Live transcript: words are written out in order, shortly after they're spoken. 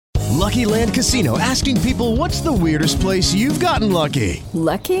Lucky Land Casino, asking people, what's the weirdest place you've gotten lucky?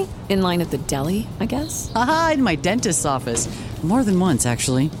 Lucky? In line at the deli, I guess? Aha, in my dentist's office. More than once,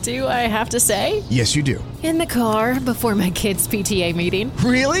 actually. Do I have to say? Yes, you do. In the car before my kids' PTA meeting.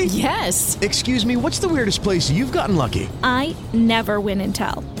 Really? Yes. Excuse me, what's the weirdest place you've gotten lucky? I never win and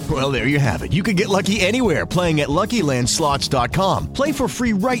tell. Well, there you have it. You can get lucky anywhere, playing at LuckyLandSlots.com. Play for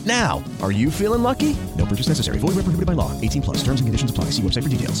free right now. Are you feeling lucky? No purchase necessary. Void where prohibited by law. 18 plus. Terms and conditions apply. See website for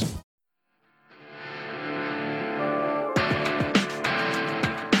details.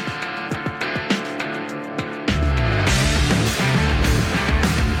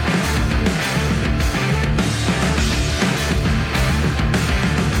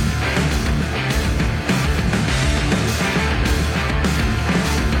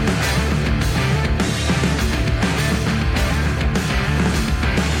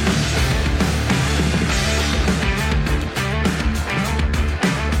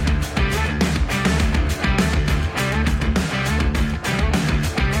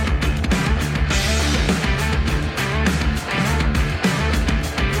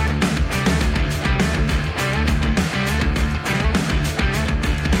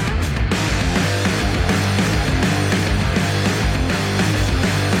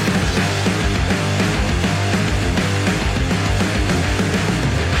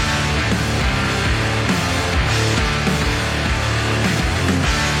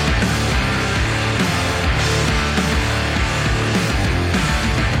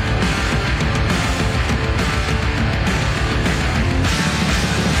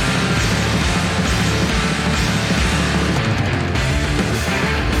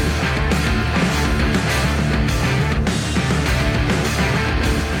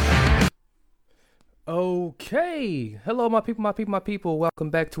 Okay, hello my people, welcome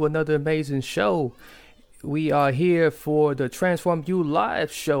back to another amazing show. We are here for the Transform You Live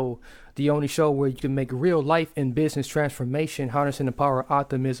show, the only show where you can make real life and business transformation, harnessing the power of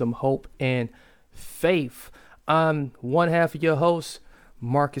optimism, hope, and faith. I'm one half of your host,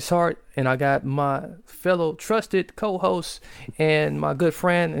 Marcus Hart, and I got my fellow trusted co-host and my good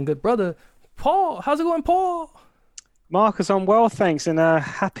friend and good brother, Paul. How's it going, Paul? Marcus, I'm well, thanks, and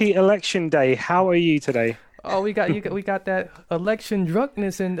happy election day. How are you today? Oh, we got that election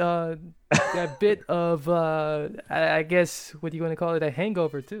drunkenness and that bit of I guess what do you want to call it, a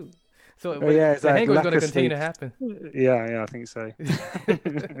hangover too. So the hangover is going to continue to happen. Yeah, I think so.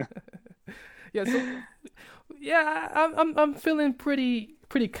 I'm feeling pretty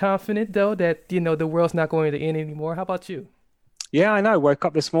confident though that the world's not going to end anymore. How about you? Yeah, I know. Woke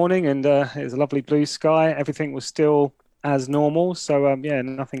up this morning and it was a lovely blue sky. Everything was still as normal. So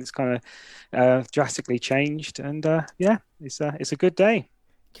nothing's kind of drastically changed. And it's a good day.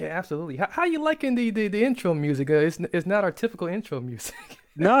 Yeah, absolutely. How you liking the intro music? It's not our typical intro music.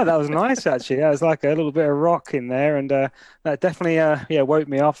 No, that was nice actually. Yeah, it was like a little bit of rock in there, and that definitely woke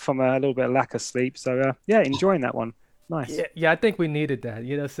me up from a little bit of lack of sleep. So enjoying that one. Nice. Yeah, I think we needed that,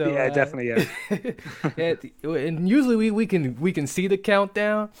 So yeah, definitely, yeah. And usually we can see the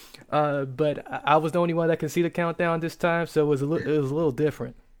countdown, but I was the only one that can see the countdown this time, so it was a little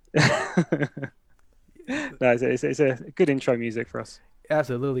different. No, it's a good intro music for us.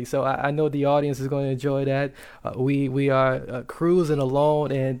 Absolutely. So I know the audience is going to enjoy that. We are cruising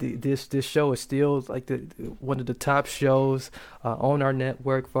along, and this show is still like one of the top shows on our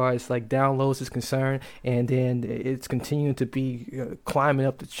network as far as like downloads is concerned, and then it's continuing to be climbing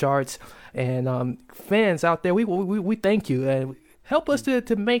up the charts. And fans out there, we thank you and help us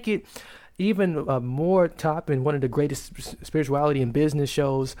to make it even more top in one of the greatest spirituality and business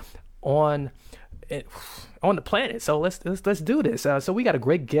shows on the planet. So let's do this. So we got a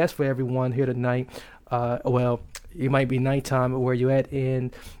great guest for everyone here tonight. Well, it might be nighttime where you at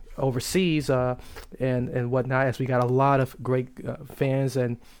in overseas and whatnot, as we got a lot of great fans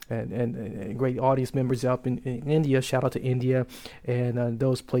and great audience members up in India. Shout out to India and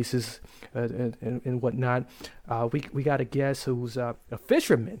those places and whatnot. We got a guest who's a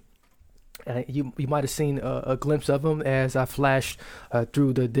fisherman. You might have seen a glimpse of him as I flashed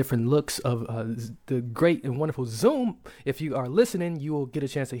through the different looks of the great and wonderful Zoom. If you are listening, you will get a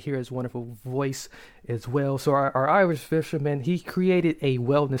chance to hear his wonderful voice as well. So our Irish fisherman, he created a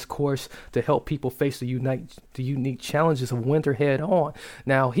wellness course to help people face the unique challenges of winter head on.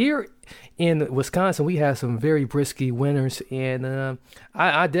 Now here in Wisconsin, we have some very brisky winters, and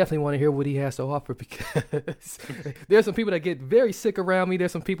I definitely want to hear what he has to offer because there's some people that get very sick around me.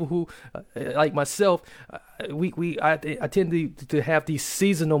 There's some people who, like myself, I tend to have these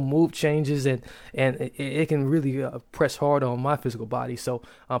seasonal mood changes, and it can really press hard on my physical body. So,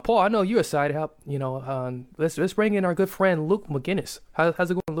 Paul, I know you're excited. Let's bring in our good friend Luke McGinnis.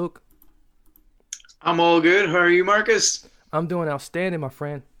 How's it going, Luke? I'm all good. How are you, Marcus? I'm doing outstanding, my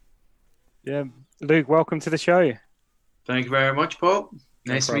friend. Yeah, Luke, welcome to the show. Thank you very much, Paul.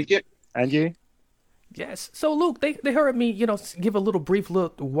 Nice to meet you. And you? Yes. So, Luke, they heard me, give a little brief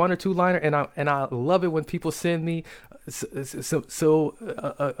look, one or two liner, and I love it when people send me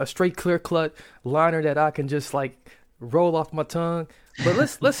a straight clear cut liner that I can just like roll off my tongue.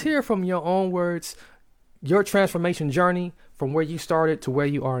 But let's hear from your own words, your transformation journey from where you started to where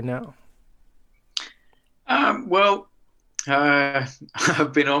you are now.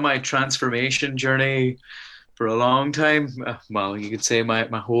 I've been on my transformation journey for a long time. Well, you could say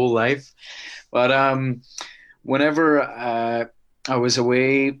my whole life. But whenever I was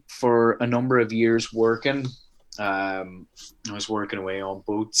away for a number of years working, I was working away on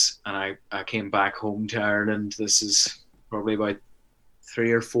boats, and I came back home to Ireland. This is probably about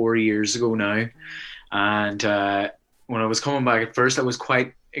 3 or 4 years ago now. And when I was coming back at first, I was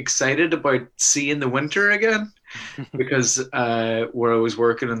quite excited about seeing the winter again because where I was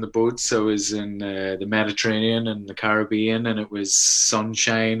working on the boats, I was in the Mediterranean and the Caribbean, and it was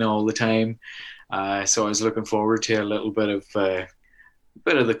sunshine all the time. So I was looking forward to a little bit of the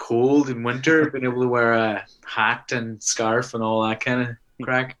cold in winter, being able to wear a hat and scarf and all that kind of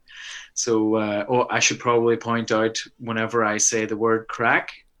crack. So, I should probably point out whenever I say the word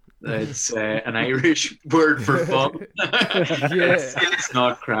crack, it's an Irish word for fun. It's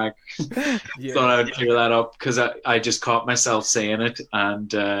not crack. Yeah. Thought I'd clear that up because I just caught myself saying it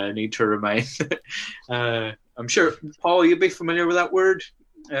and need to remind. I'm sure, Paul, you'd be familiar with that word.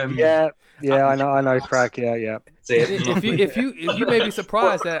 I know crack. Yeah. If you may be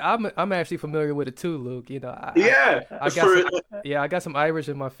surprised that I'm actually familiar with it too, Luke. I got some Irish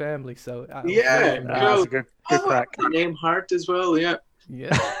in my family, so that's a good crack. Name Hart as well. Yeah.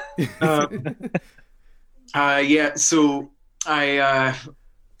 So I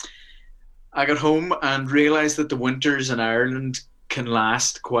got home and realized that the winters in Ireland can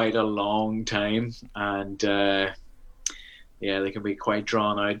last quite a long time, and they can be quite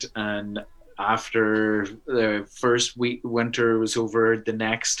drawn out. And after the first winter was over, the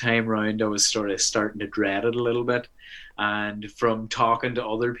next time round I was sort of starting to dread it a little bit. And from talking to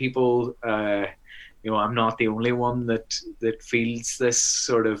other people, I'm not the only one that feels this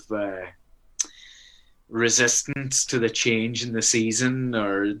sort of resistance to the change in the season,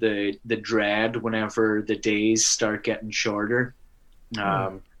 or the dread whenever the days start getting shorter.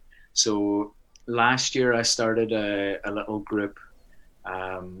 So last year I started a little group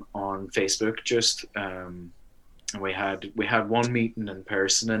on Facebook. Just we had one meeting in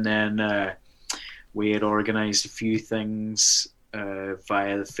person, and then we had organized a few things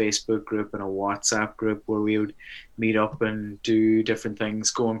via the Facebook group and a WhatsApp group where we would meet up and do different things,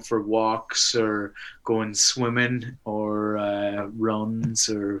 going for walks or going swimming or runs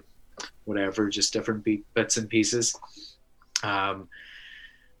or whatever, just different bits and pieces.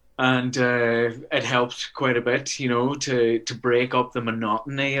 And it helped quite a bit, to break up the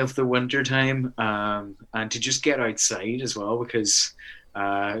monotony of the winter time, and to just get outside as well, because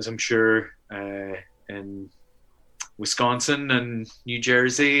as I'm sure in Wisconsin and New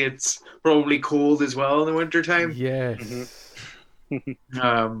Jersey, it's probably cold as well in the wintertime. Yes.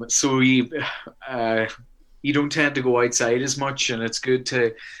 Mm-hmm. So you don't tend to go outside as much, and it's good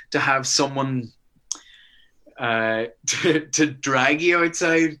to have someone to drag you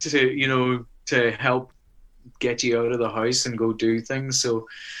outside, to help get you out of the house and go do things. So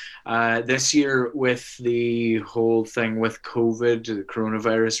this year, with the whole thing with COVID, the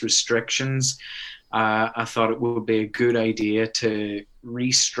coronavirus restrictions, I thought it would be a good idea to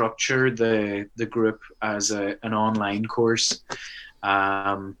restructure the group as an online course,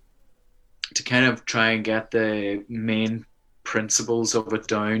 to kind of try and get the main principles of it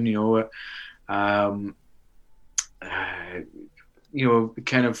down,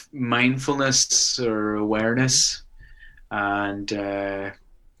 kind of mindfulness or awareness, and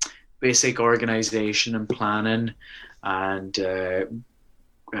basic organization and planning, and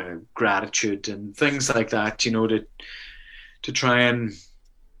gratitude and things like that, to try and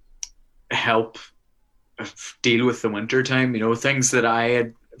help deal with the winter time, things that I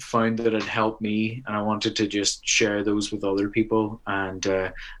had found that had helped me, and I wanted to just share those with other people. And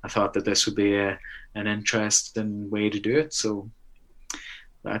I thought that this would be an interesting way to do it. So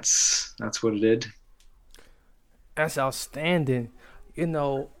that's what it did. That's outstanding. You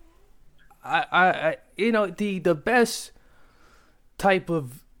know, the best type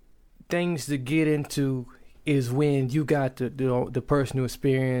of things to get into is when you got the personal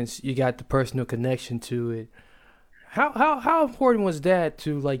experience, you got the personal connection to it. How important was that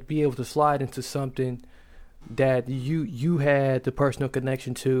to like be able to slide into something that you had the personal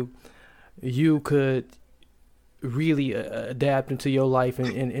connection to, you could really adapt into your life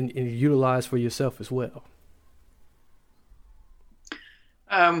and utilize for yourself as well?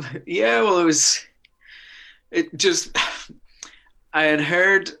 Yeah, well, it just, I had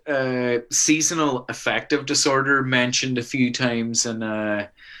heard seasonal affective disorder mentioned a few times, and I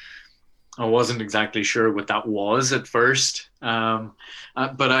wasn't exactly sure what that was at first. But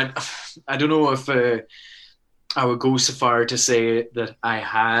I don't know if I would go so far to say that I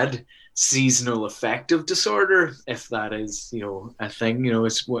had seasonal affective disorder, if that is, a thing.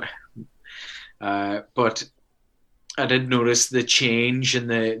 It's what. But I did notice the change in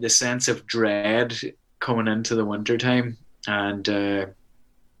the sense of dread coming into the wintertime, and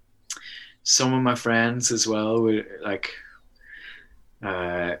some of my friends as well would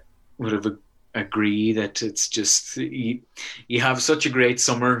would have agree that it's just you have such a great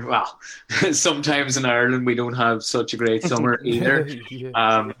summer. Well, sometimes in Ireland we don't have such a great summer either.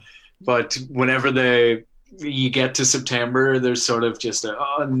 Yeah. But whenever you get to September, there's sort of just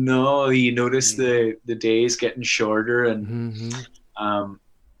oh no, you notice the days getting shorter, and I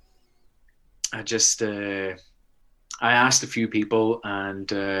just I asked a few people,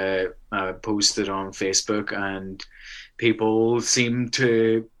 and I posted on Facebook, and people seemed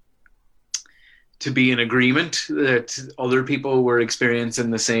to be in agreement that other people were experiencing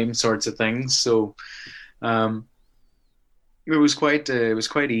the same sorts of things. So it was quite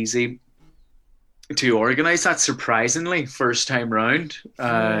easy to organize that, surprisingly, first time round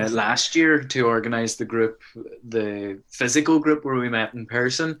last year, to organize the physical group where we met in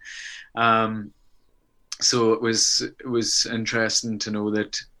person. So it was interesting to know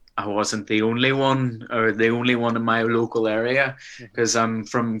that I wasn't the only one, or the only one in my local area, because I'm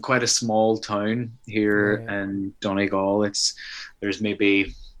from quite a small town here in Donegal. There's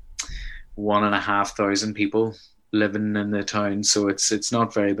maybe 1,500 people living in the town, so it's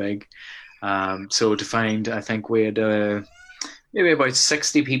not very big. So to find, I think we had maybe about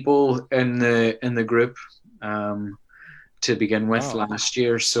 60 people in the group to begin with last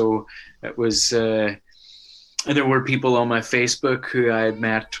year. So it was. And there were people on my Facebook who I had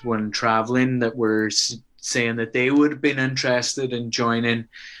met when traveling that were saying that they would have been interested in joining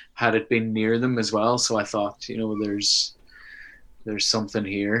had it been near them as well. So I thought, there's something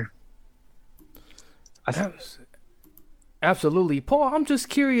here. Absolutely, Paul. I'm just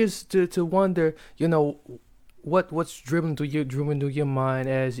curious to wonder, what's driven through your mind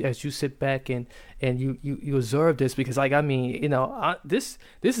as you sit back and you observe this, because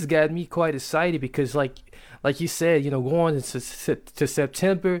this has got me quite excited, because like you said, going into to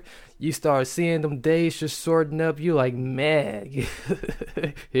September, you start seeing them days just sorting up. You like, man,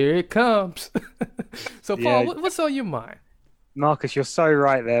 here it comes. So Paul, what's on your mind? Marcus, you're so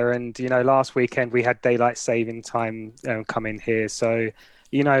right there. And, last weekend we had daylight saving time come in here. So,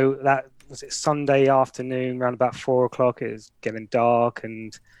 that was it Sunday afternoon, around about 4:00. It was getting dark,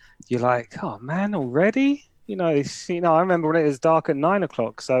 and you're like, oh man, already? I remember when it was dark at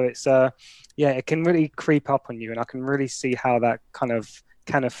 9:00. So it's, it can really creep up on you. And I can really see how that kind of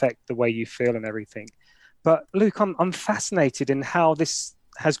can affect the way you feel and everything. But Luke, I'm fascinated in how this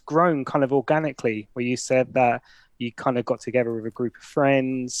has grown kind of organically, where you said that you kind of got together with a group of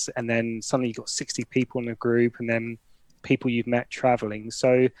friends, and then suddenly you got 60 people in a group, and then people you've met traveling.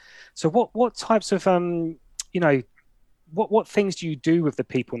 So what types of what things do you do with the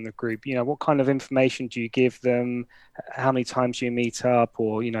people in the group? What kind of information do you give them? How many times do you meet up,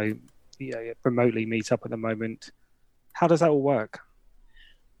 or remotely meet up at the moment? How does that all work?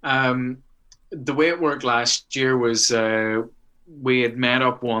 The way it worked last year was we had met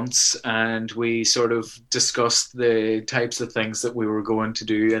up once, and we sort of discussed the types of things that we were going to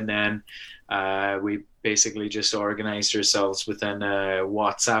do, and then we basically just organized ourselves within a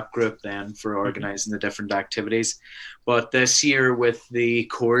WhatsApp group then for organizing the different activities. But this year with the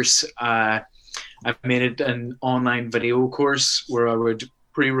course, I've made it an online video course where I would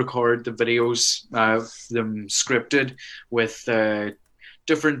pre-record the videos, them scripted with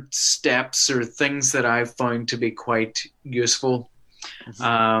different steps or things that I've found to be quite useful.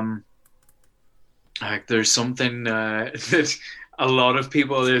 There's something that a lot of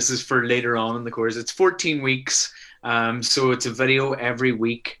people, this is for later on in the course. It's 14 weeks, So it's a video every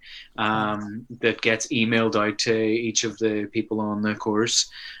week that gets emailed out to each of the people on the course,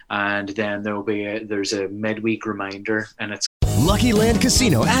 and then there's a midweek reminder, and it's Lucky Land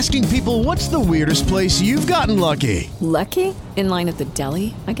Casino, asking people, what's the weirdest place you've gotten lucky? Lucky? In line at the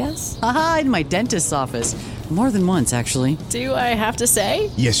deli, I guess? Aha, in my dentist's office. More than once, actually. Do I have to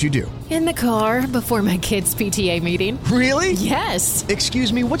say? Yes, you do. In the car before my kids' PTA meeting. Really? Yes.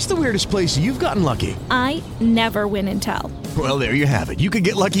 Excuse me, what's the weirdest place you've gotten lucky? I never win and tell. Well, there you have it. You can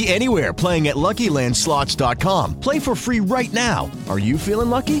get lucky anywhere, playing at LuckyLandSlots.com. Play for free right now. Are you feeling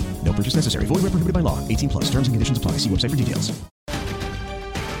lucky? No purchase necessary. Void where prohibited by law. 18 plus. Terms and conditions apply. See website for details.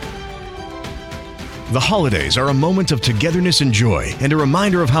 The holidays are a moment of togetherness and joy, and a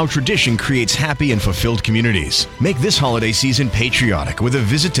reminder of how tradition creates happy and fulfilled communities. Make this holiday season patriotic with a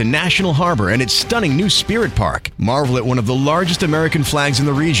visit to National Harbor and its stunning new Spirit Park. Marvel at one of the largest American flags in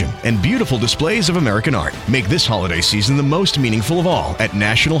the region and beautiful displays of American art. Make this holiday season the most meaningful of all at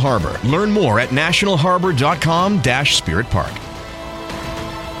National Harbor. Learn more at nationalharbor.com/Spirit Park.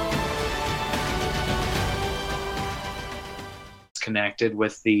 connected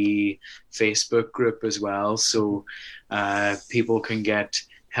with the Facebook group as well, so people can get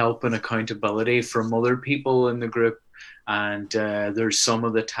help and accountability from other people in the group. And there's some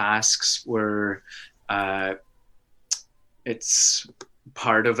of the tasks where it's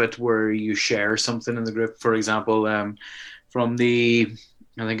part of it where you share something in the group. For example, from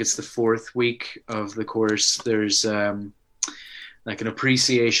I think it's the 4th week of the course, there's like an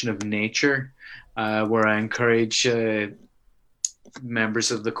appreciation of nature, where I encourage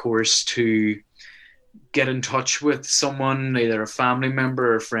members of the course to get in touch with someone, either a family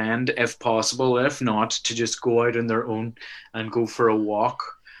member or a friend, if possible. If not, to just go out on their own and go for a walk,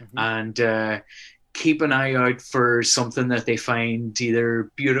 and keep an eye out for something that they find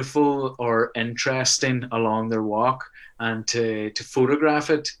either beautiful or interesting along their walk, and to photograph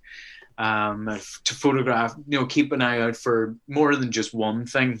it. To photograph, keep an eye out for more than just one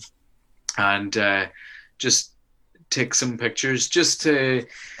thing, and just take some pictures, just to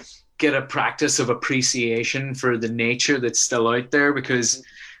get a practice of appreciation for the nature that's still out there, because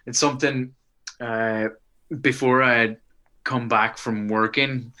it's something before I had come back from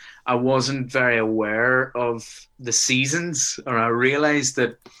working, I wasn't very aware of the seasons, or I realized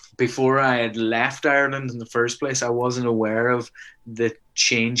that before I had left Ireland in the first place, I wasn't aware of the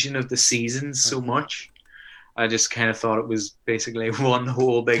changing of the seasons so much. I just kind of thought it was basically one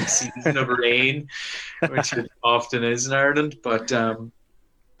whole big season of rain, which it often is in Ireland. But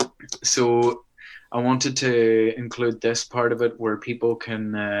so I wanted to include this part of it where people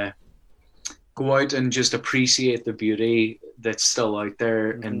can go out and just appreciate the beauty that's still out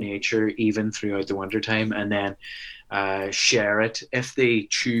there in nature, even throughout the wintertime, and then share it if they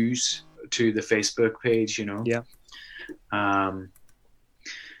choose to the Facebook page, Yeah.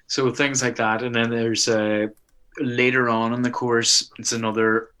 So things like that. And then there's later on in the course, it's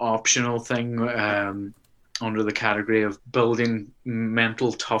another optional thing under the category of building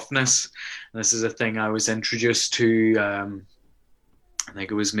mental toughness. And this is a thing I was introduced to, I think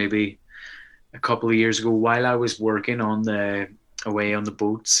it was maybe a couple of years ago while I was working away on the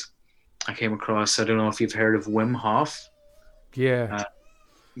boats. I came across, I don't know if you've heard of Wim Hof. Yeah.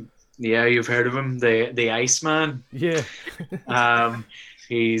 Yeah, you've heard of him, the Iceman. Yeah.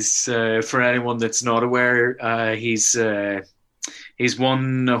 He's for anyone that's not aware, he's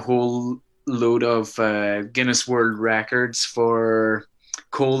won a whole load of Guinness World Records for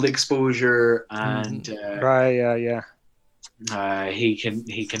cold exposure, and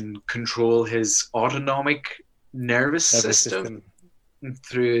he can control his autonomic nervous system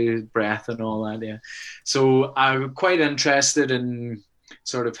through breath and all that. Yeah, so I'm quite interested in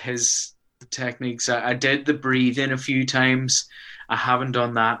sort of his techniques. I did the breathing a few times. I haven't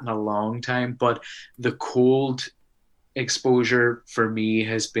done that in a long time, but the cold exposure for me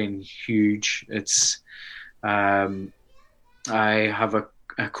has been huge. It's I have a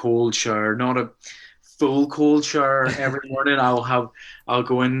cold shower, not a full cold shower every morning. I'll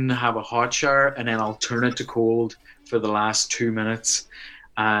go in and have a hot shower, and then I'll turn it to cold for the last 2 minutes,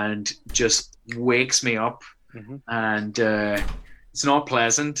 and just wakes me up. And it's not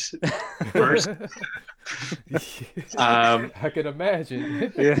pleasant first. I can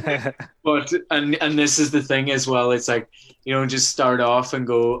imagine. Yeah. But and this is the thing as well. It's like, just start off and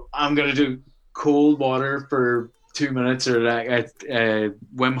go, I'm gonna do cold water for 2 minutes, or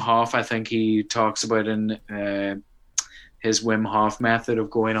Wim Hof, I think he talks about in his Wim Hof method of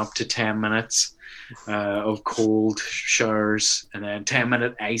going up to 10 minutes of cold showers, and then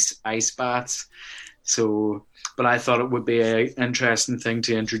 10-minute ice baths. So, but I thought it would be an interesting thing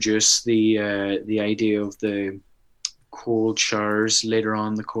to introduce the idea of the cold showers later on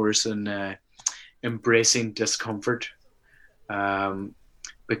in the course, and embracing discomfort,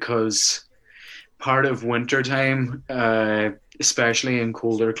 because part of wintertime, especially in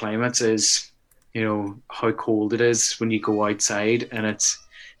colder climates, is how cold it is when you go outside, and it's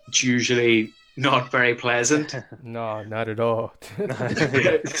usually not very pleasant. No, not at all.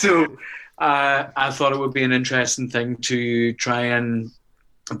 So I thought it would be an interesting thing to try and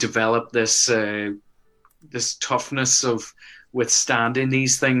develop this toughness of withstanding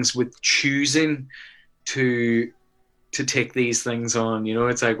these things, with choosing to take these things on.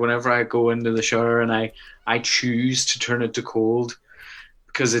 It's like whenever I go into the shower and I choose to turn it to cold,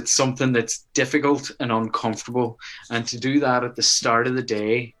 because it's something that's difficult and uncomfortable, and to do that at the start of the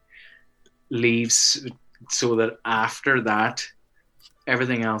day leaves so that after that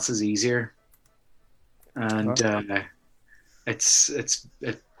everything else is easier. And it's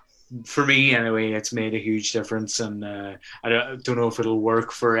for me anyway, it's made a huge difference. And I don't know if it'll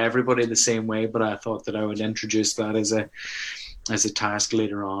work for everybody the same way, but I thought that I would introduce that as a task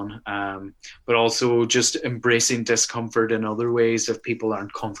later on. But also just embracing discomfort in other ways if people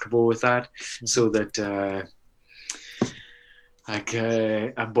aren't comfortable with that, so that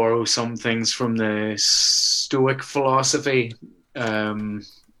I borrow some things from the Stoic philosophy,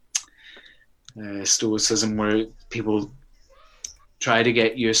 Stoicism, where people try to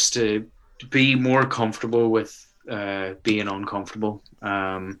get used to be more comfortable with being uncomfortable.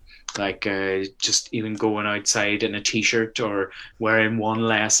 Just even going outside in a t-shirt or wearing one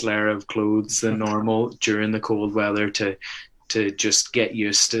less layer of clothes than normal during the cold weather to just get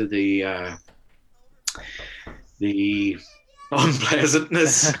used to the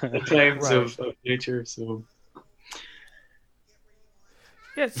unpleasantness at times Right. of nature. So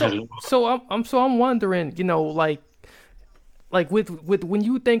Yeah, I'm wondering, like with when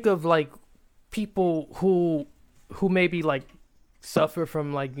you think of like people who maybe like suffer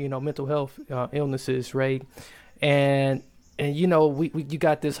from like mental health illnesses, right? And you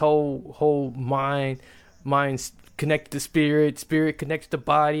got this whole mind connected to spirit connects to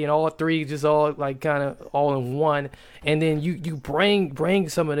body, and all three just all like kind of all in one. And then you bring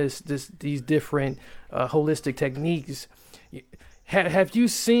some of these different holistic techniques. Have you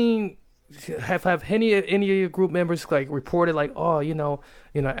seen? Have any of your group members like reported like, oh,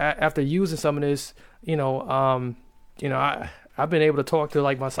 after using some of this, I've been able to talk to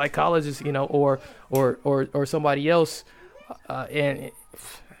like my psychologist, or somebody else, and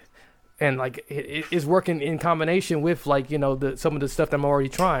like it's working in combination with like some of the stuff that I'm already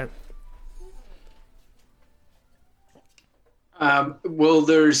trying. Well,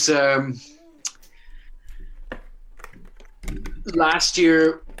 there's last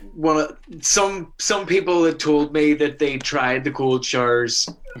year, some people had told me that they tried the cold showers,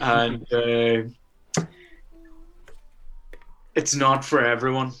 and it's not for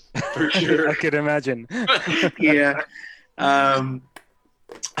everyone, for sure. I could imagine. Yeah. I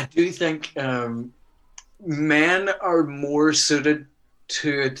do think men are more suited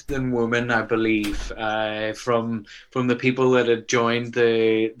to it than women, I believe, from the people that had joined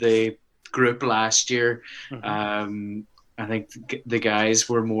the group last year. Mm-hmm. I think the guys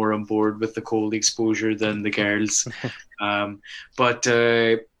were more on board with the cold exposure than the girls. But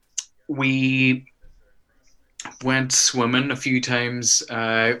we went swimming a few times.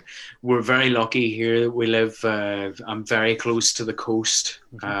 We're very lucky here that we live. I'm very close to the coast.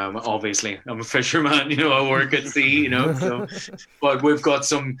 Obviously, I'm a fisherman. I work at sea. So, but we've got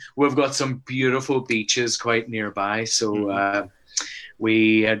some beautiful beaches quite nearby. So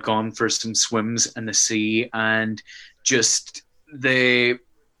we had gone for some swims in the sea, and just the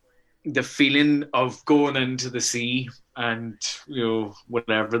feeling of going into the sea, and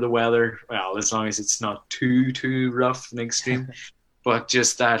whatever the weather, well, as long as it's not too rough and extreme, but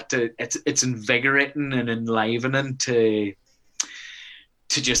just that it's invigorating and enlivening to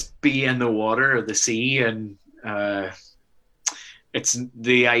just be in the water or the sea. And it's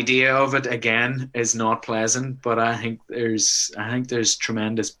the idea of it again is not pleasant, but I think there's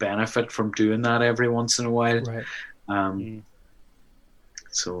tremendous benefit from doing that every once in a while. Right.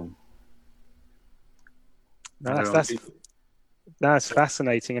 So that's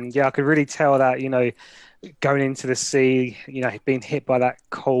fascinating. And yeah, I could really tell that, going into the sea, being hit by that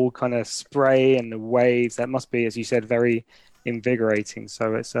cold kind of spray and the waves, that must be, as you said, very invigorating.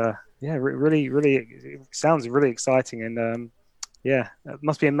 So it's really it sounds really exciting. And it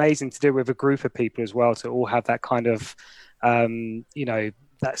must be amazing to do with a group of people as well, to all have that kind of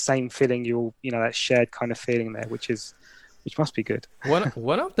that same feeling, that shared kind of feeling there, which must be good.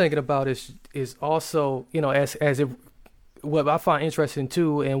 What I'm thinking about is also, as it, what I find interesting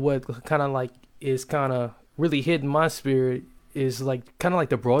too, and what kind of like is kind of really hit my spirit is like kind of like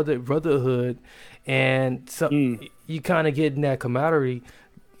the brotherhood, and so you kind of get in that camaraderie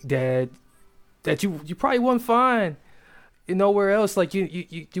that you probably wouldn't find nowhere else. Like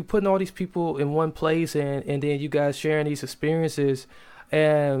you putting all these people in one place, and then you guys sharing these experiences,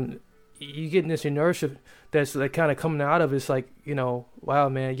 and you getting this inertia that's like kind of coming out of it. It's like, wow,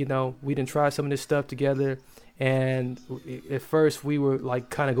 man, we didn't try some of this stuff together, and at first we were like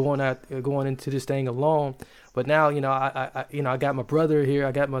kind of going into this thing alone, but now I got my brother here,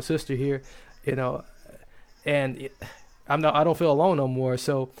 I got my sister here, and I don't feel alone no more.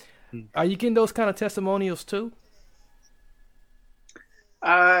 So are you getting those kind of testimonials too?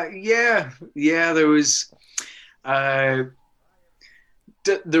 Yeah, there was, there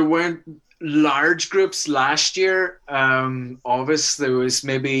weren't large groups last year. Obviously, there was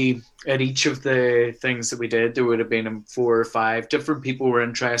maybe at each of the things that we did, there would have been 4 or 5 different people were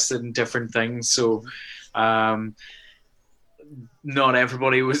interested in different things. So, not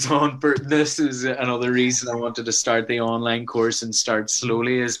everybody was on. But this is another reason I wanted to start the online course and start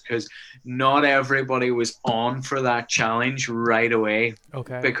slowly, is because not everybody was on for that challenge right away.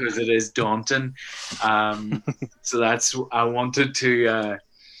 Okay. Because it is daunting. So that's, I wanted to,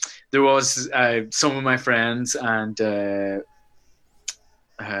 there was some of my friends and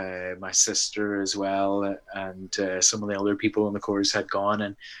my sister as well, and some of the other people in the course had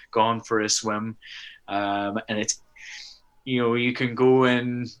gone for a swim. And it's, you can go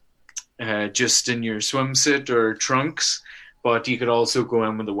in just in your swimsuit or trunks, but you could also go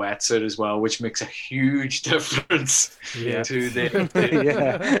in with a wetsuit as well, which makes a huge difference. Yeah. To the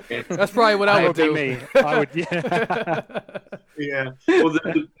yeah. That's probably what I would do. Me. I would, yeah. Yeah. Well,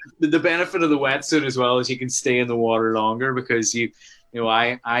 the benefit of the wetsuit as well is you can stay in the water longer, because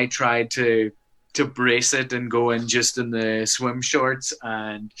I tried to brace it and go in just in the swim shorts,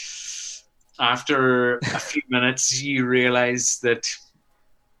 and after a few minutes you realize that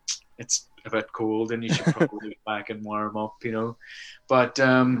it's a bit cold and you should probably get back and warm up, But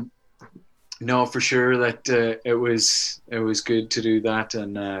no, for sure that it was good to do that,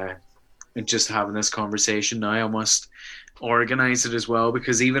 and just having this conversation now, I must organize it as well,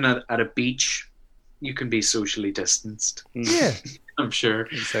 because even at a beach you can be socially distanced. Yeah. I'm sure.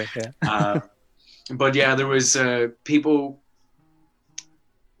 So, yeah. But yeah, there was people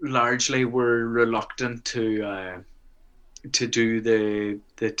largely were reluctant to do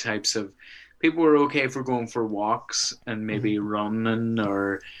the types of, people were okay for going for walks and maybe running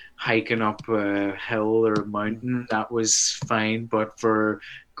or hiking up a hill or a mountain. That was fine, but for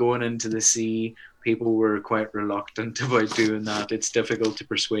going into the sea, people were quite reluctant about doing that. It's difficult to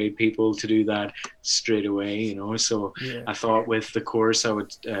persuade people to do that straight away, So yeah. I thought with the course I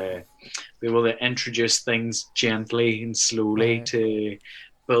would be able to introduce things gently and slowly to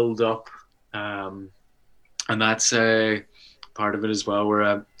build up, and that's part of it as well,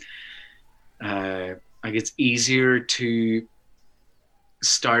 where like it's easier to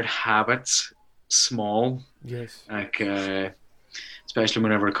start habits small. Yes. Like especially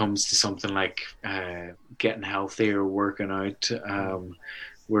whenever it comes to something like getting healthy or working out,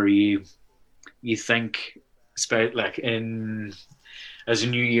 where you think, like as a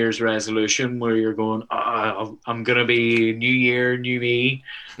New Year's resolution, where you're going, I'm going to be New Year, new me,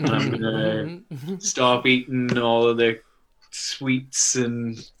 and I'm going to stop eating all of the sweets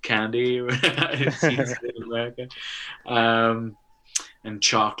and candy in America. And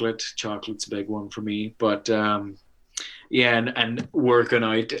chocolate's a big one for me. But yeah, and working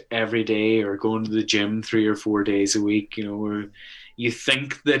out every day or going to the gym 3 or 4 days a week, where you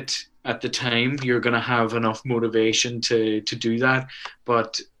think that at the time you're going to have enough motivation to do that.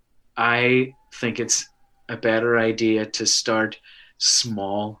 But I think it's a better idea to start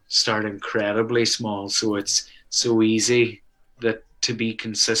small, start incredibly small, so it's so easy that to be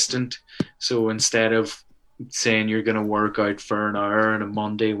consistent. So instead of saying you're going to work out for an hour on a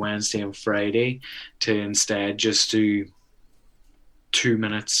Monday, Wednesday and Friday, to instead just do 2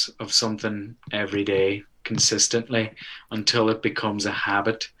 minutes of something every day consistently until it becomes a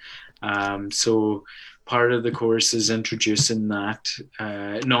habit. So part of the course is introducing that,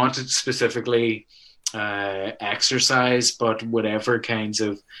 not specifically exercise, but whatever kinds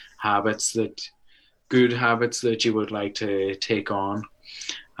of habits, good habits that you would like to take on,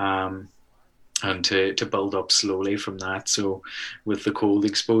 and to build up slowly from that. So with the cold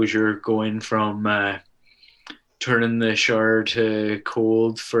exposure, going from turning the shower to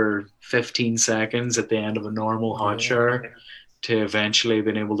cold for 15 seconds at the end of a normal hot shower, to eventually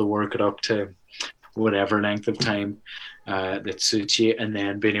being able to work it up to whatever length of time that suits you, and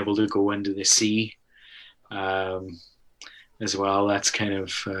then being able to go into the sea as well. That's kind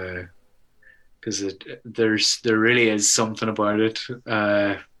of because there really is something about it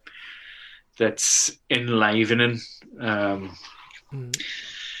that's enlivening.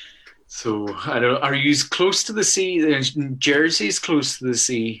 So I don't. Are you close to the sea? Jersey's close to the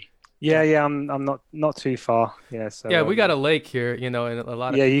sea. Yeah. I'm not too far. Yeah. So Yeah, we got a lake here, and a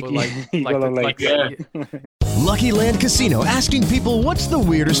lot of yeah, people you got a lake. Yeah. Lucky Land Casino, asking people, what's the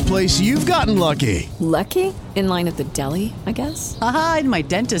weirdest place you've gotten lucky? Lucky? In line at the deli, I guess? Aha, in my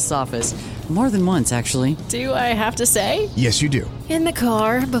dentist's office. More than once, actually. Do I have to say? Yes, you do. In the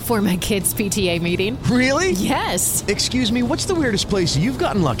car before my kids' PTA meeting. Really? Yes. Excuse me, what's the weirdest place you've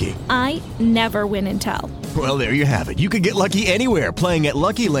gotten lucky? I never win and tell. Well, there you have it. You can get lucky anywhere, playing at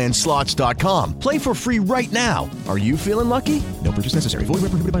LuckyLandSlots.com. Play for free right now. Are you feeling lucky? No purchase necessary. Void where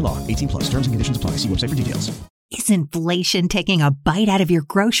prohibited by law. 18+. Terms and conditions apply. See website for details. Is inflation taking a bite out of your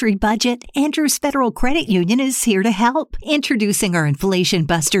grocery budget? Andrews Federal Credit Union is here to help. Introducing our Inflation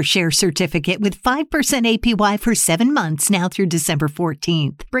Buster Share Certificate with 5% APY for 7 months now through December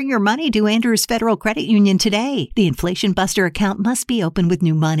 14th. Bring your money to Andrews Federal Credit Union today. The Inflation Buster account must be open with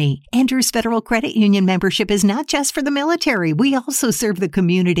new money. Andrews Federal Credit Union membership is not just for the military. We also serve the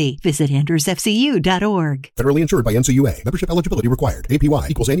community. Visit andrewsfcu.org. Federally insured by NCUA. Membership eligibility required. APY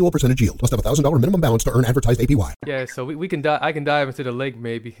equals annual percentage yield. Must have $1,000 minimum balance to earn advertised APY. Yeah, so we can dive. I can dive into the lake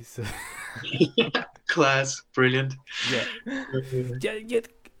maybe. So. Class, brilliant. Yeah.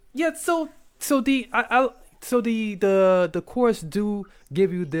 So the course do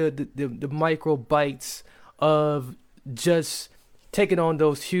give you the micro bites of just taking on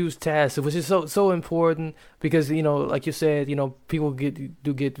those huge tasks, which is so important because like you said, people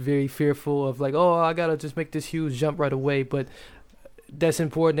get very fearful of like, oh, I gotta just make this huge jump right away, but that's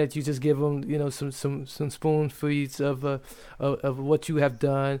important that you just give them, some spoonfuls of what you have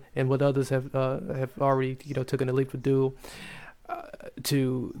done and what others have already, taken a leap to do,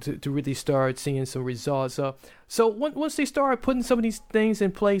 to really start seeing some results. So once they start putting some of these things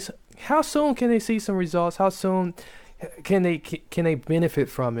in place, how soon can they see some results? How soon can they benefit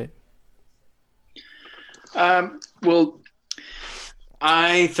from it? Well,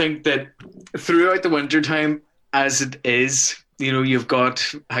 I think that throughout the wintertime, as it is, you've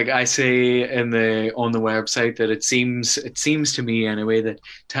got, like I say on the website, that it seems to me anyway that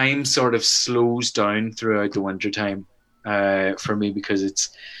time sort of slows down throughout the wintertime for me, because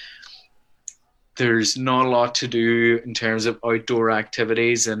there's not a lot to do in terms of outdoor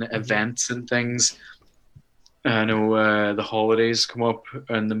activities and events and things. I know the holidays come up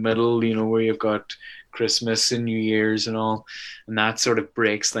in the middle, where you've got Christmas and New Year's and all, and that sort of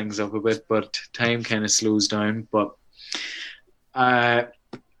breaks things up a bit, but time kind of slows down. But I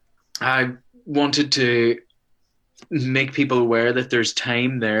wanted to make people aware that there's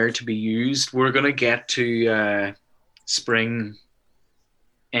time there to be used. We're going to get to spring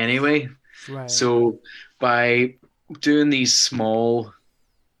anyway. Right. So by making these small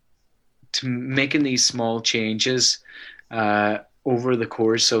changes over the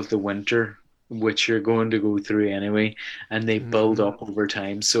course of the winter, which you're going to go through anyway, and they build up over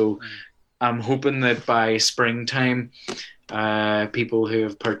time. So I'm hoping that by springtime, people who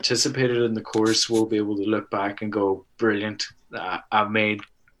have participated in the course will be able to look back and go, brilliant, I've made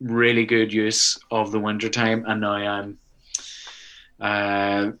really good use of the wintertime, and now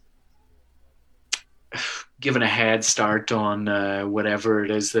I'm given a head start on whatever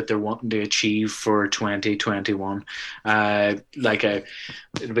it is that they're wanting to achieve for 2021.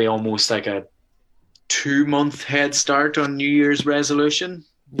 It'll be almost like a 2-month head start on New Year's resolution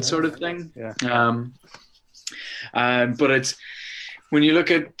sort of thing. Yeah. But it's, when you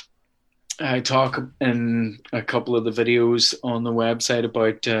look at, I talk in a couple of the videos on the website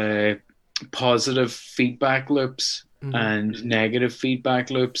about positive feedback loops and negative feedback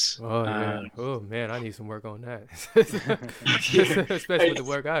loops. Oh yeah. Oh man, I need some work on that. Especially with the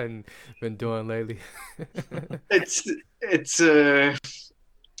work I've been doing lately. I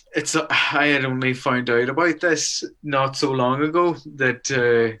had only found out about this not so long ago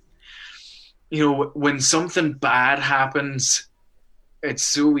that when something bad happens, it's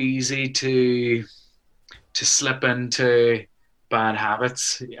so easy to slip into bad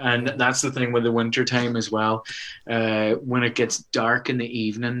habits. And that's the thing with the winter time as well. When it gets dark in the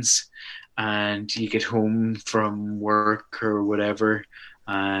evenings and you get home from work or whatever,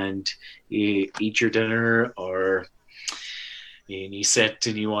 and you eat your dinner, or you sit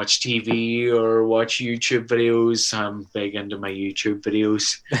and you watch TV or watch YouTube videos. I'm big into my YouTube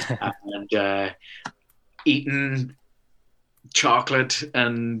videos. And eating chocolate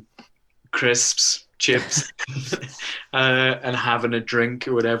and crisps, chips, and having a drink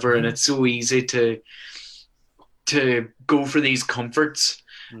or whatever. And it's so easy to go for these comforts.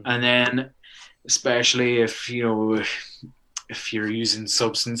 And then especially if if you're using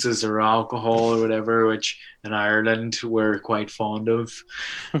substances or alcohol or whatever, which in Ireland we're quite fond of.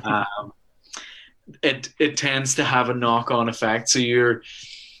 Um, it tends to have a knock on effect. So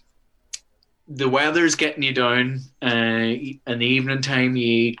the weather's getting you down. In the evening time, you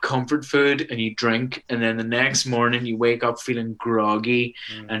eat comfort food and you drink, and then the next morning you wake up feeling groggy,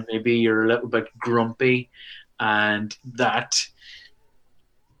 and maybe you're a little bit grumpy, and that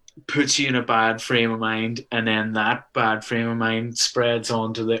puts you in a bad frame of mind, and then that bad frame of mind spreads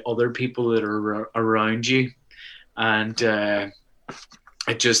on to the other people that are around you, and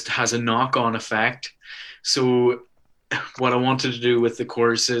it just has a knock-on effect. So what I wanted to do with the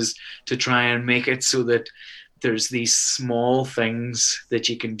course is to try and make it so that there's these small things that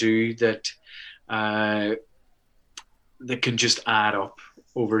you can do that that can just add up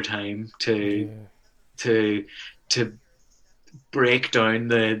over time to break down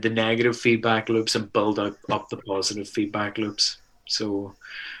the negative feedback loops and build up the positive feedback loops. So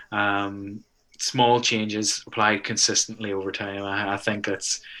small changes applied consistently over time. I think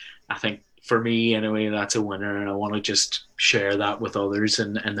for me anyway, that's a winner, and I want to just share that with others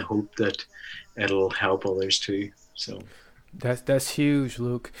and the hope that it'll help others too. So that's huge,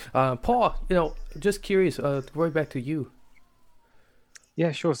 Luke. Paul, just curious, right back to you.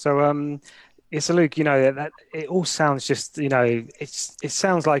 Yeah, sure. So so Luke, that it all sounds just, it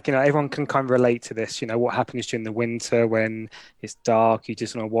sounds like, everyone can kind of relate to this, what happens during the winter when it's dark, you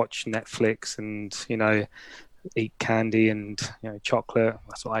just want to watch Netflix and, eat candy and, chocolate.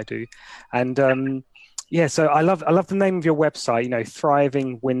 That's what I do. And so I love the name of your website,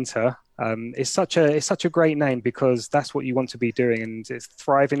 Thriving Winter. It's such a great name because that's what you want to be doing. And it's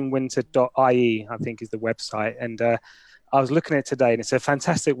thrivingwinter.ie, I think is the website. And I was looking at it today, and it's a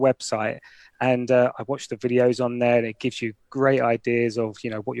fantastic website. And I watched the videos on there, and it gives you great ideas of,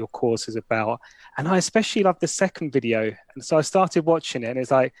 what your course is about. And I especially love the second video. And so I started watching it, and it's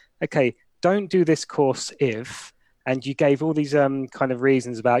like, okay, don't do this course if, and you gave all these kind of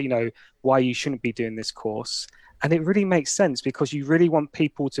reasons about, why you shouldn't be doing this course. And it really makes sense because you really want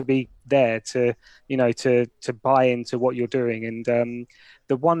people to be there to, to buy into what you're doing. And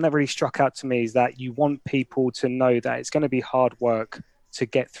the one that really struck out to me is that you want people to know that it's going to be hard work to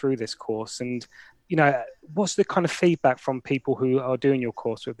get through this course. And, what's the kind of feedback from people who are doing your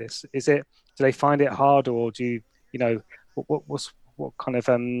course with this? Do they find it hard, or do what kind of,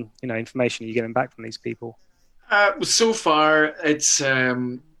 information are you getting back from these people? So far, it's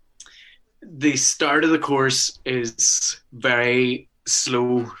the start of the course is very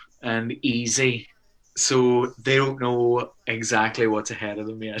slow and easy, so they don't know exactly what's ahead of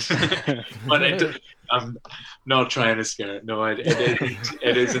them yet. But I'm not trying to scare it. No, it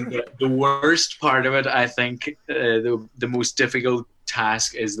isn't. The worst part of it, I think, the most difficult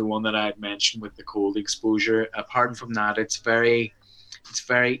task is the one that I had mentioned with the cold exposure. Apart from that, it's very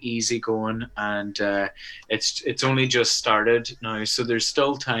easy going, and it's only just started now, so there's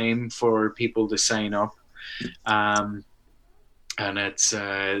still time for people to sign up, and it's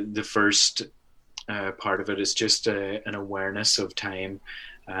the first part of it is just an awareness of time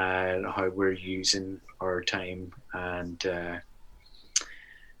and how we're using our time, and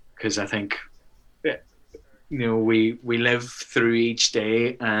because I think we live through each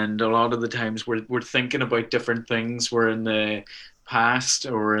day, and a lot of the times we're thinking about different things. We're in the past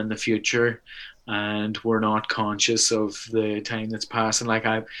or in the future, and we're not conscious of the time that's passing. Like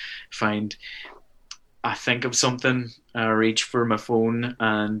I think of something, I reach for my phone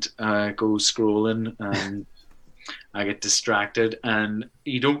and go scrolling, and I get distracted, and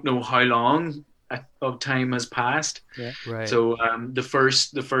you don't know how long of time has passed. Yeah, right. So the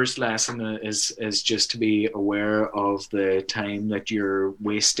first lesson is just to be aware of the time that you're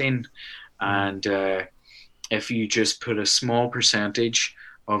wasting, and if you just put a small percentage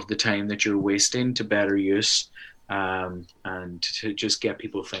of the time that you're wasting to better use, and to just get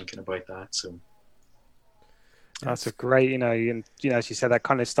people thinking about that. So that's a great, and as you said, that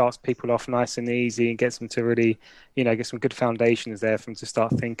kind of starts people off nice and easy and gets them to really, get some good foundations there for them to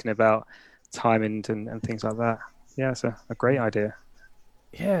start thinking about time and things like that. Yeah, it's a great idea.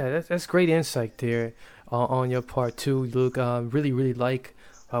 Yeah, that's great insight there on your part too, Luke. Really, really like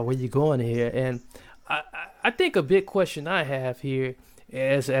where you're going here. And I think a big question I have here,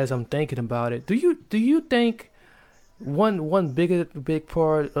 as I'm thinking about it, do you think one big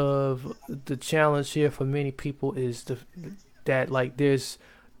part of the challenge here for many people is that like there's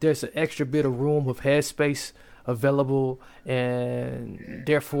an extra bit of room of headspace available, and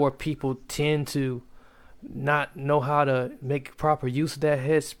therefore people tend to not know how to make proper use of that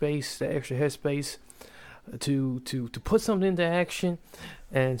headspace, that extra headspace? to put something into action,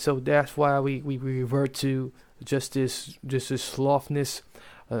 and so that's why we revert to just this slothness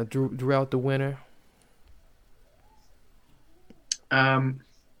throughout the winter.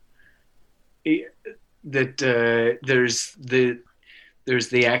 There's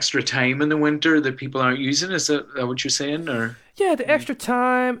the extra time in the winter that people aren't using. Is that what you're saying, or? Yeah, the extra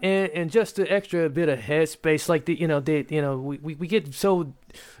time and just the extra bit of headspace, like we get so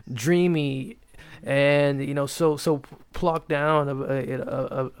dreamy and so plucked down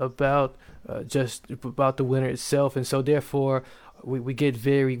about just about the winter itself, and so therefore we get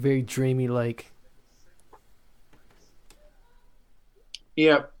very, very dreamy like.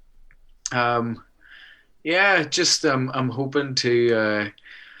 Yeah. Yeah, just I'm hoping to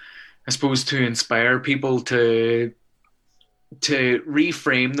I suppose to inspire people to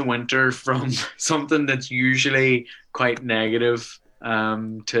reframe the winter from something that's usually quite negative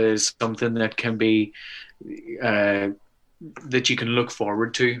to something that can be that you can look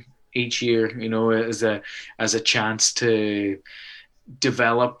forward to each year, as a chance to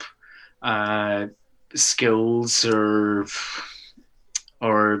develop skills or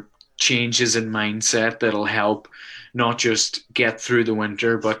changes in mindset that'll help not just get through the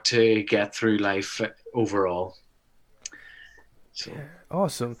winter, but to get through life overall. So. Yeah,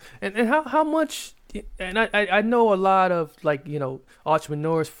 awesome. And how much? And I know a lot of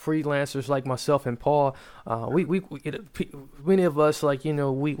entrepreneurs, freelancers like myself and Paul. We many of us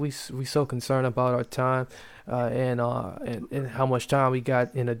we so concerned about our time and how much time we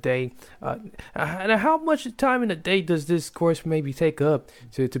got in a day. And how much time in a day does this course maybe take up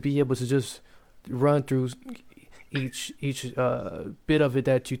to be able to just run through each bit of it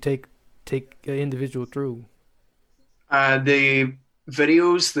that you take an individual through? The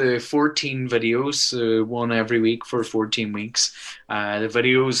videos, the 14 videos, one every week for 14 weeks. The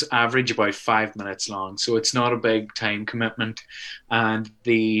videos average about 5 minutes long, so it's not a big time commitment. And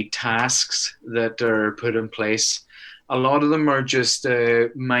the tasks that are put in place, a lot of them are just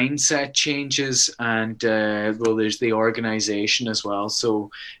mindset changes, and there's the organization as well.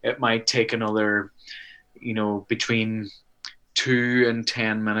 So it might take another, between 2 and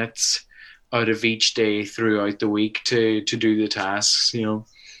 10 minutes out of each day throughout the week to do the tasks,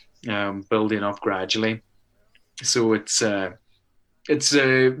 building up gradually. So it's a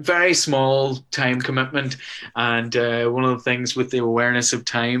very small time commitment, and one of the things with the awareness of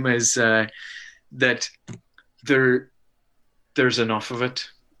time is that there's enough of it.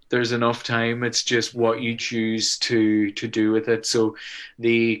 There's enough time. It's just what you choose to do with it. So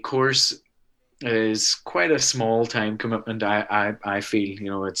the course is quite a small time commitment. I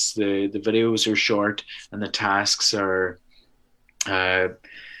feel, it's the videos are short and the tasks are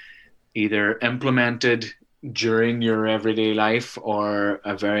either implemented during your everyday life or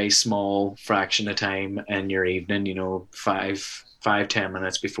a very small fraction of time in your evening, 5-10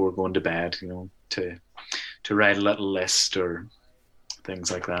 minutes before going to bed, to write a little list or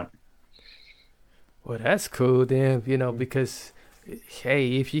things like that. Well, that's cool then, because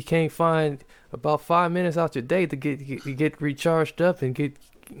hey, if you can't find about 5 minutes out your day to get recharged up and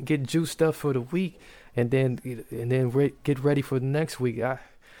get juiced up for the week, and then get ready for the next week. I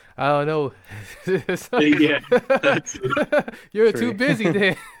don't know. Yeah, you're too busy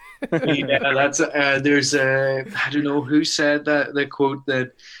then. Yeah, that's there's I don't know who said that, the quote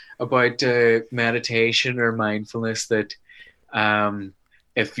that about meditation or mindfulness, that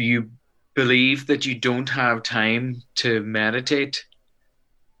if you believe that you don't have time to meditate,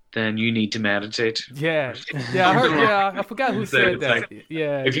 then you need to meditate. Yeah, I heard. Yeah, I forgot who said that. Like,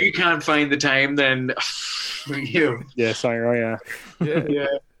 yeah, if you can't find the time, then Yeah, sorry, right, yeah.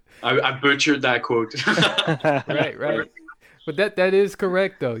 I butchered that quote. right. But that is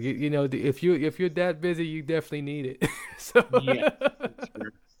correct though. If you're that busy, you definitely need it. So yeah,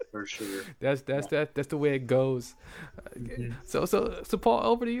 for sure. That's the way it goes. Mm-hmm. So Paul,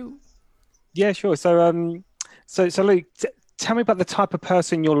 over to you. Yeah, sure. So Luke, tell me about the type of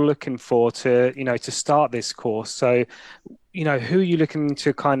person you're looking for to start this course. So, who are you looking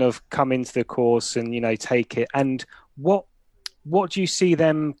to kind of come into the course and, take it, and what do you see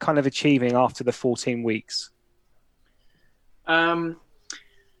them kind of achieving after the 14 weeks?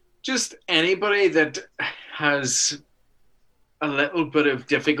 Just anybody that has a little bit of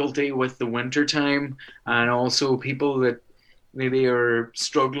difficulty with the winter time, and also people that maybe are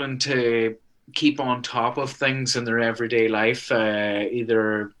struggling to keep on top of things in their everyday life,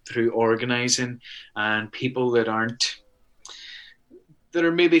 either through organizing, and people that are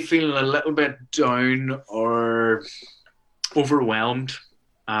maybe feeling a little bit down or overwhelmed.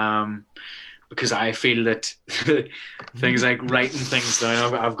 because I feel that things like writing things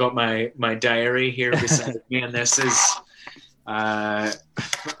down. I've got my diary here beside me, and this is. I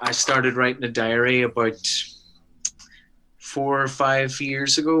started writing a diary about 4 or 5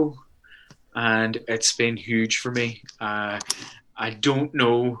 years ago, and it's been huge for me. I don't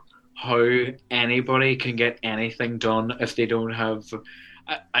know how anybody can get anything done if they don't have.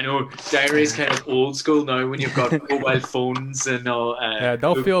 I know diary is kind of old school now when you've got mobile phones and all. Yeah,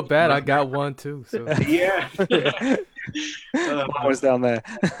 don't feel bad. I got one too. So. Yeah, I was down there.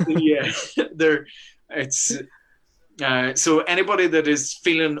 Yeah, there. It's so anybody that is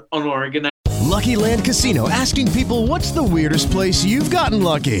feeling unorganized. Lucky Land Casino, asking people, what's the weirdest place you've gotten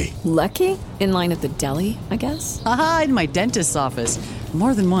lucky? Lucky? In line at the deli, I guess? Aha, in my dentist's office.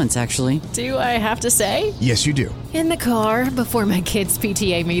 More than once, actually. Do I have to say? Yes, you do. In the car before my kids'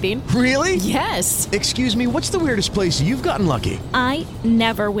 PTA meeting. Really? Yes. Excuse me, what's the weirdest place you've gotten lucky? I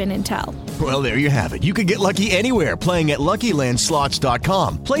never win and tell. Well, there you have it. You can get lucky anywhere, playing at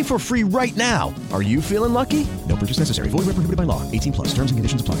LuckyLandSlots.com. Play for free right now. Are you feeling lucky? No purchase necessary. Void where prohibited by law. 18 plus. Terms and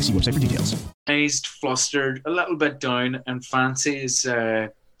conditions apply. See website for details. Flustered, a little bit down, and fancies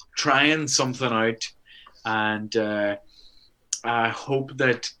trying something out. And I hope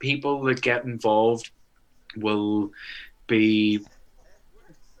that people that get involved will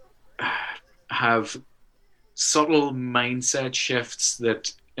have subtle mindset shifts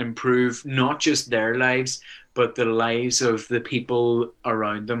that improve not just their lives, but the lives of the people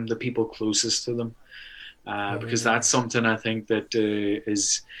around them, the people closest to them. Because that's something I think that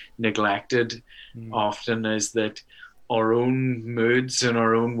is neglected often, is that our own moods and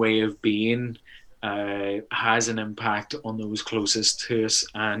our own way of being has an impact on those closest to us.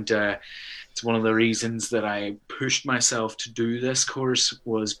 And it's one of the reasons that I pushed myself to do this course,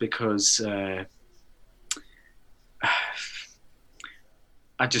 was because I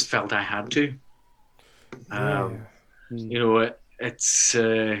just felt I had to. You know, it's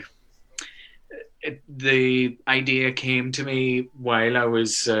the idea came to me while I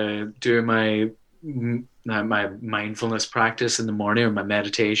was doing my mindfulness practice in the morning, or my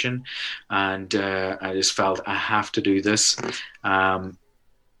meditation, and I just felt I have to do this. And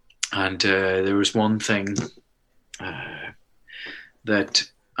there was one thing that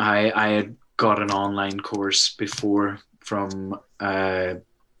I had got an online course before from a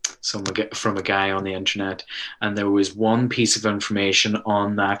guy on the internet, and there was one piece of information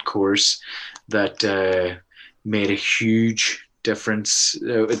on that course that made a huge difference.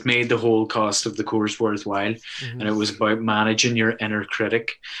 It made the whole cost of the course worthwhile. And it was about managing your inner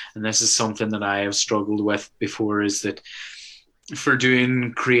critic. And this is something that I have struggled with before, is that for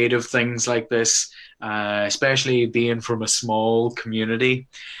doing creative things like this, especially being from a small community,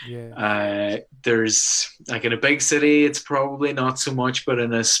 there's like, in a big city it's probably not so much, but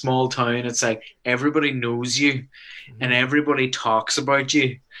in a small town it's like everybody knows you and everybody talks about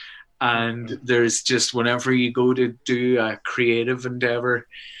you. And there's just, whenever you go to do a creative endeavor,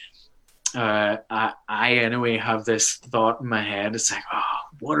 I anyway have this thought in my head. It's like, oh,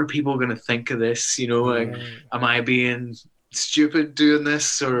 what are people going to think of this? You know, like, am I being stupid doing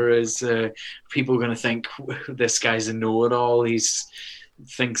this, or is people going to think this guy's a know-it-all?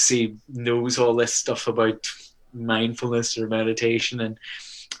 Thinks he knows all this stuff about mindfulness or meditation.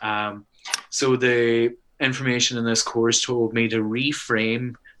 And so the information in this course told me to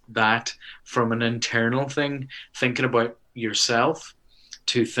reframe that from an internal thing, thinking about yourself,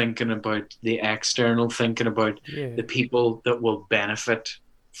 to thinking about the external, thinking about the people that will benefit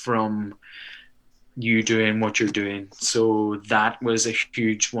from you doing what you're doing. So that was a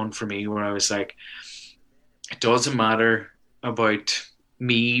huge one for me, where I was like, it doesn't matter about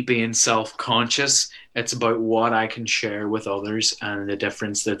me being self-conscious, it's about what I can share with others and the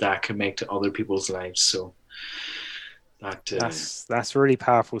difference that can make to other people's lives. So that's really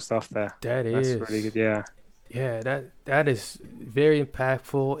powerful stuff there. That's really good. That is very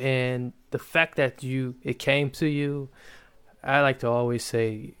impactful. And the fact that it came to you, I like to always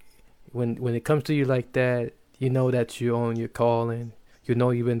say, when it comes to you like that, you know that you're on your calling. You know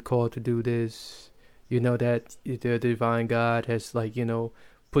you've been called to do this. You know that the divine God has, like, you know,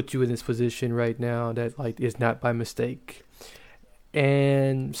 put you in this position right now that, like, is not by mistake.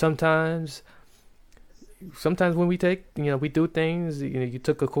 And sometimes when we we do things, you know, you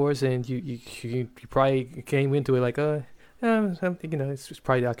took a course and you probably came into it like, something, you know, it's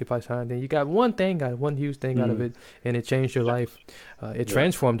probably occupies time. Then you got one huge thing out of it, and it changed your life. It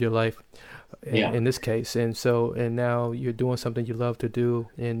transformed your life in this case. And now you're doing something you love to do,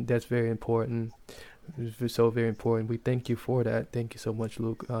 and that's very important. It's so very important. We thank you for that. Thank you so much,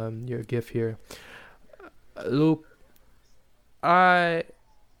 Luke. Your gift here, Luke.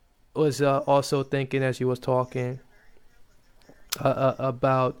 was also thinking as you was talking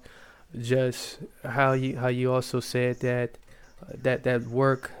about just how you also said that that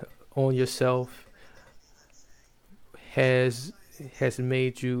work on yourself has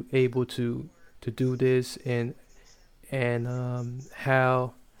made you able to do this, and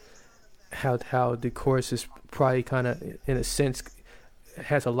how the course is probably kind of, in a sense,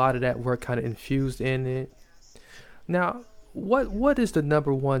 has a lot of that work kind of infused in it. Now, what is the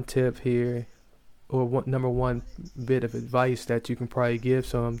number one tip here, or what number one bit of advice that you can probably give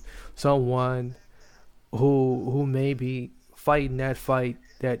someone who may be fighting that fight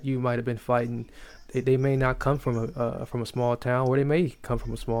that you might have been fighting? They may not come from a small town, or they may come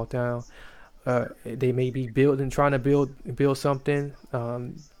from a small town. They may be trying to build something.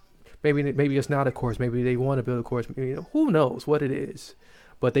 Maybe it's not a course. Maybe they want to build a course. Who knows what it is,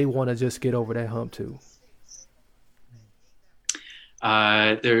 but they want to just get over that hump too.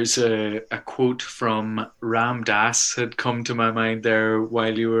 There's a quote from Ram Dass had come to my mind there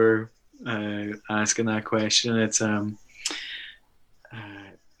while you were asking that question. It's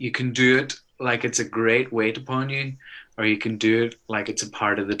you can do it like it's a great weight upon you, or you can do it like it's a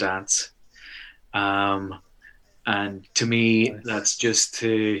part of the dance. And to me, that's just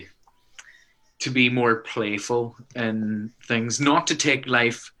to be more playful in things, not to take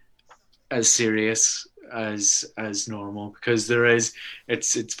life as serious as normal, because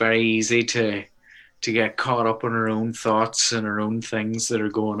it's very easy to get caught up in our own thoughts and our own things that are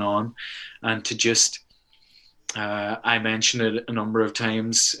going on, and to just I mentioned it a number of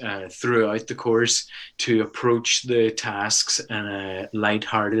times throughout the course, to approach the tasks in a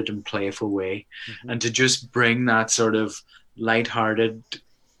lighthearted and playful way, and to just bring that sort of lighthearted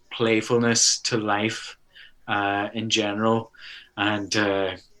playfulness to life in general. And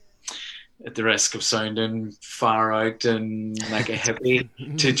at the risk of sounding far out and like a hippie,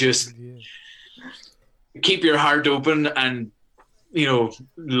 to just keep your heart open and,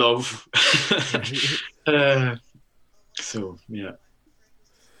 love. So yeah,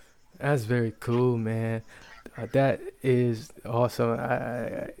 that's very cool, man. That is awesome.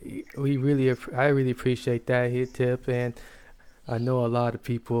 I really appreciate that hit tip, and I know a lot of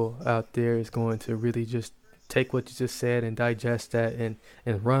people out there is going to really just take what you just said and digest that and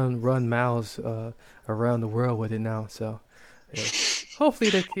run miles around the world with it now. So yeah.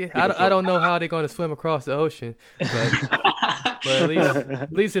 Hopefully I don't know how they're going to swim across the ocean, but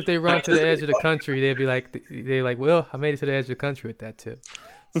at least if they run to the edge of the country, they're like, well, I made it to the edge of the country with that tip.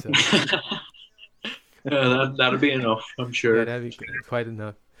 So that'll be enough, I'm sure. Yeah, that'd be quite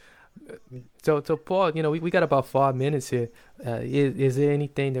enough. So Paul, we got about 5 minutes here. Is there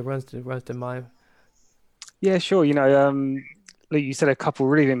anything that runs to mind? Yeah, sure. Luke, you said a couple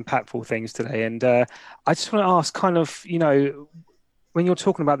really impactful things today, and I just want to ask, kind of, when you're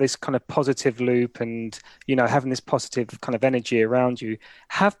talking about this kind of positive loop and, having this positive kind of energy around you,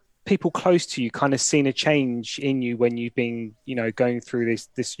 have people close to you kind of seen a change in you when you've been, going through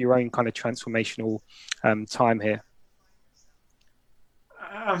this your own kind of transformational time here?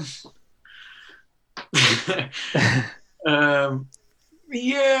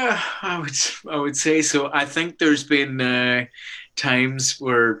 Yeah, I would say so. I think there's been times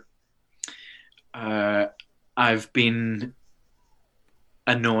where I've been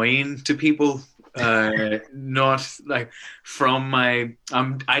annoying to people, not like from I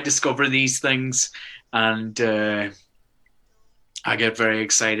discover these things, and I get very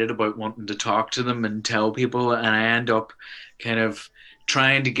excited about wanting to talk to them and tell people, and I end up kind of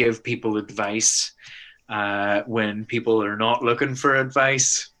trying to give people advice when people are not looking for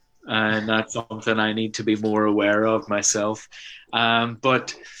advice, and that's something I need to be more aware of myself.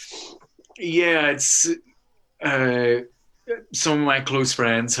 But yeah, it's some of my close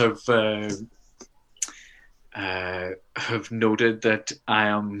friends have noted that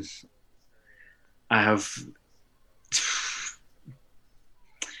I've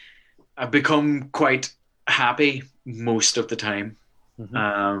become quite happy most of the time.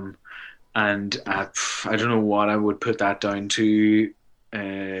 Mm-hmm. And I don't know what I would put that down to.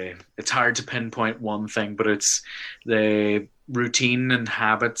 It's hard to pinpoint one thing, but it's the routine and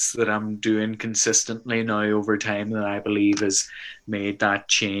habits that I'm doing consistently now over time that I believe has made that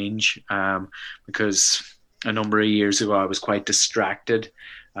change. Because a number of years ago, I was quite distracted.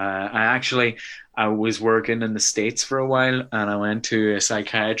 I was working in the States for a while, and I went to a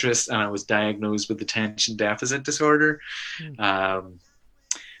psychiatrist, and I was diagnosed with attention deficit disorder.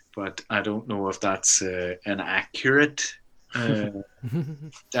 But I don't know if that's an accurate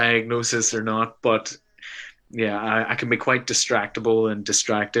diagnosis or not. But yeah, I can be quite distractible and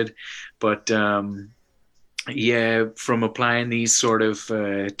distracted. But yeah, from applying these sort of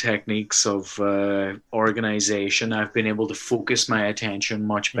techniques of organization, I've been able to focus my attention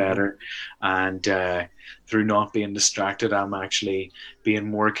much Hmm. better. And through not being distracted, I'm actually being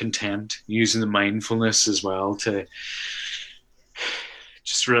more content, using the mindfulness as well to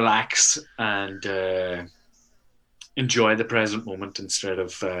just relax and enjoy the present moment instead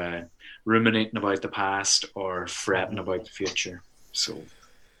of ruminating about the past or fretting Hmm. about the future. So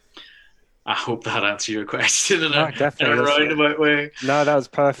I hope that answered your question in No, a definitely. roundabout way. No, that was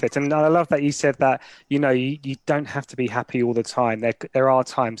perfect. And I love that you said that, you don't have to be happy all the time. There are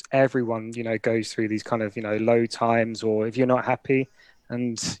times everyone, goes through these kind of, low times, or if you're not happy.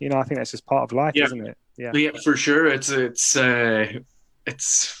 And, I think that's just part of life, Yeah, isn't it? Yeah, yeah, for sure. It's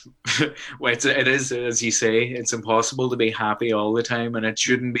well, it is as you say. It's impossible to be happy all the time, and it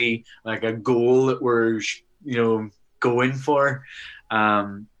shouldn't be like a goal that we're going for,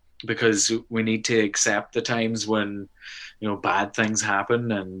 um, because we need to accept the times when bad things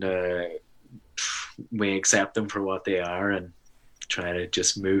happen, and we accept them for what they are, and try to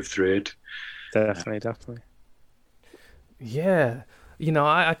just move through it. definitely, definitely. Yeah,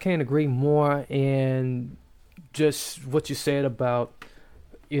 I can't agree more. And just what you said about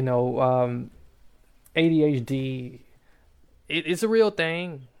you know ADHD, it's a real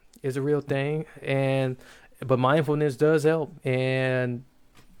thing. It's a real thing, and but mindfulness does help. And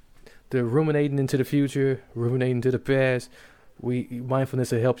the ruminating into the future, ruminating into the past, we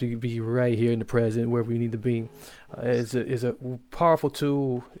mindfulness will help you be right here in the present where we need to be. Is a powerful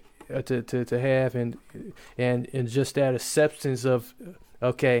tool to have, and just that acceptance of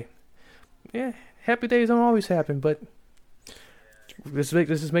okay, yeah, happy days don't always happen, but let's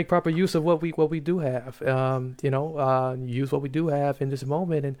just make proper use of what we do have. Use what we do have in this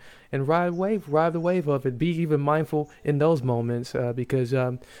moment, and ride the wave of it. Be even mindful in those moments, because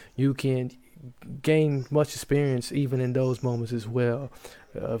you can gain much experience even in those moments as well,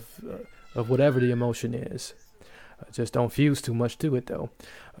 of of whatever the emotion is. Just don't fuse too much to it though.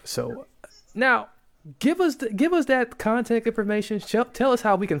 So now, give us that contact information. Tell us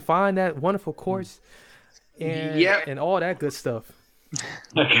how we can find that wonderful course and Yeah, and all that good stuff.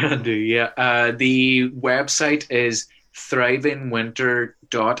 I can do, yeah. The website is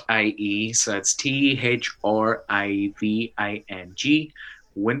thrivingwinter.ie. So that's THRIVING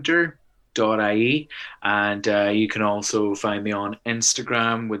winter.ie. And you can also find me on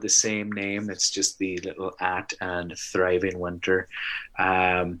Instagram with the same name. It's just the little at and Thriving Winter.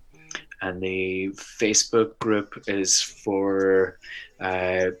 Um, and the Facebook group is for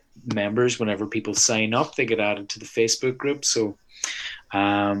members. Whenever people sign up, they get added to the Facebook group. So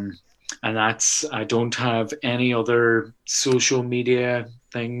um, and I don't have any other social media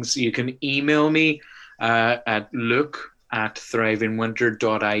things. You can email me at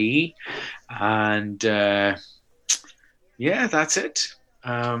look@thrivingwinter.ie. And yeah, that's it.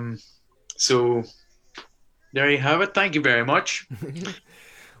 Um, so there you have it. Thank you very much for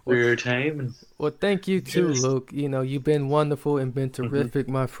Well, your time and well, thank you too, interest. Luke. You've been wonderful and been Mhm. terrific,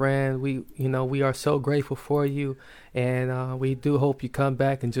 my friend. We are so grateful for you, and we do hope you come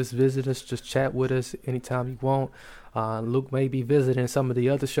back and just visit us, just chat with us anytime you want. Luke may be visiting some of the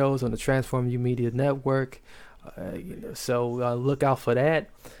other shows on the Transform You Media Network, so look out for that.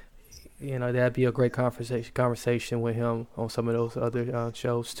 That'd be a great conversation with him on some of those other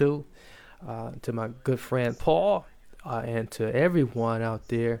shows too. To my good friend Paul, and to everyone out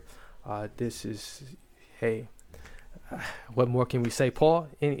there, this is, hey, what more can we say, Paul?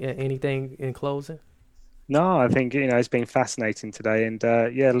 Anything in closing? No, I think, it's been fascinating today. And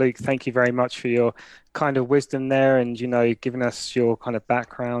yeah, Luke, thank you very much for your kind of wisdom there, and, giving us your kind of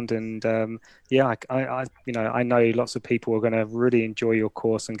background. And yeah, I know lots of people are going to really enjoy your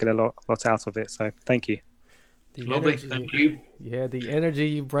course and get a lot out of it. So thank you. The Lovely. energy, Thank you. yeah, the energy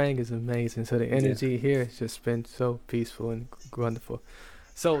you bring is amazing. So the Yeah. energy here has just been so peaceful and wonderful.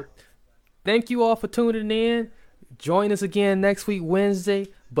 So thank you all for tuning in. Join us again next week, Wednesday.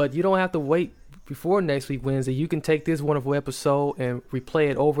 But you don't have to wait before next week, Wednesday. You can take this wonderful episode and replay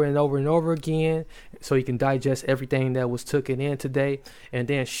it over and over and over again so you can digest everything that was taken in today. And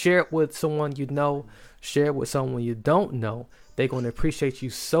then share it with someone you know, share it with someone you don't know. They're going to appreciate you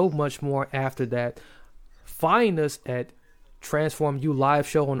so much more after that. Find us at Transform You Live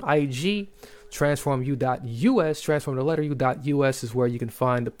Show on IG, transformu.us. Transform the letter U.us is where you can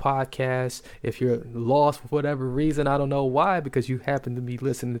find the podcast. If you're lost for whatever reason, I don't know why, because you happen to be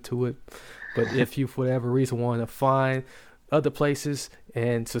listening to it. But if you, for whatever reason, want to find other places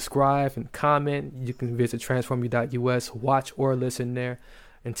and subscribe and comment, you can visit transformu.us, watch or listen there.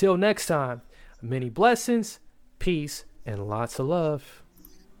 Until next time, many blessings, peace, and lots of love.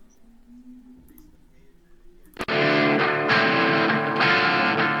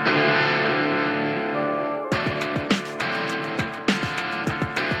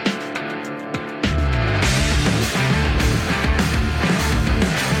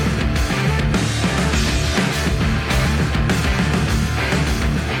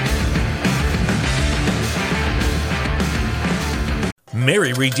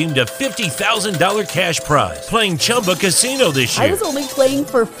 Mary redeemed a $50,000 cash prize playing Chumba Casino this year. I was only playing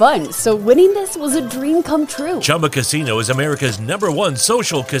for fun, so winning this was a dream come true. Chumba Casino is America's #1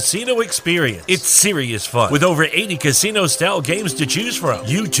 social casino experience. It's serious fun. With over 80 casino-style games to choose from,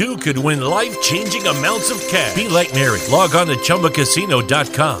 you too could win life-changing amounts of cash. Be like Mary. Log on to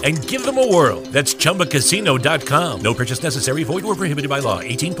ChumbaCasino.com and give them a whirl. That's ChumbaCasino.com. No purchase necessary. Void or prohibited by law.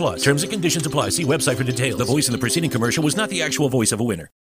 18+. Terms and conditions apply. See website for details. The voice in the preceding commercial was not the actual voice of a winner.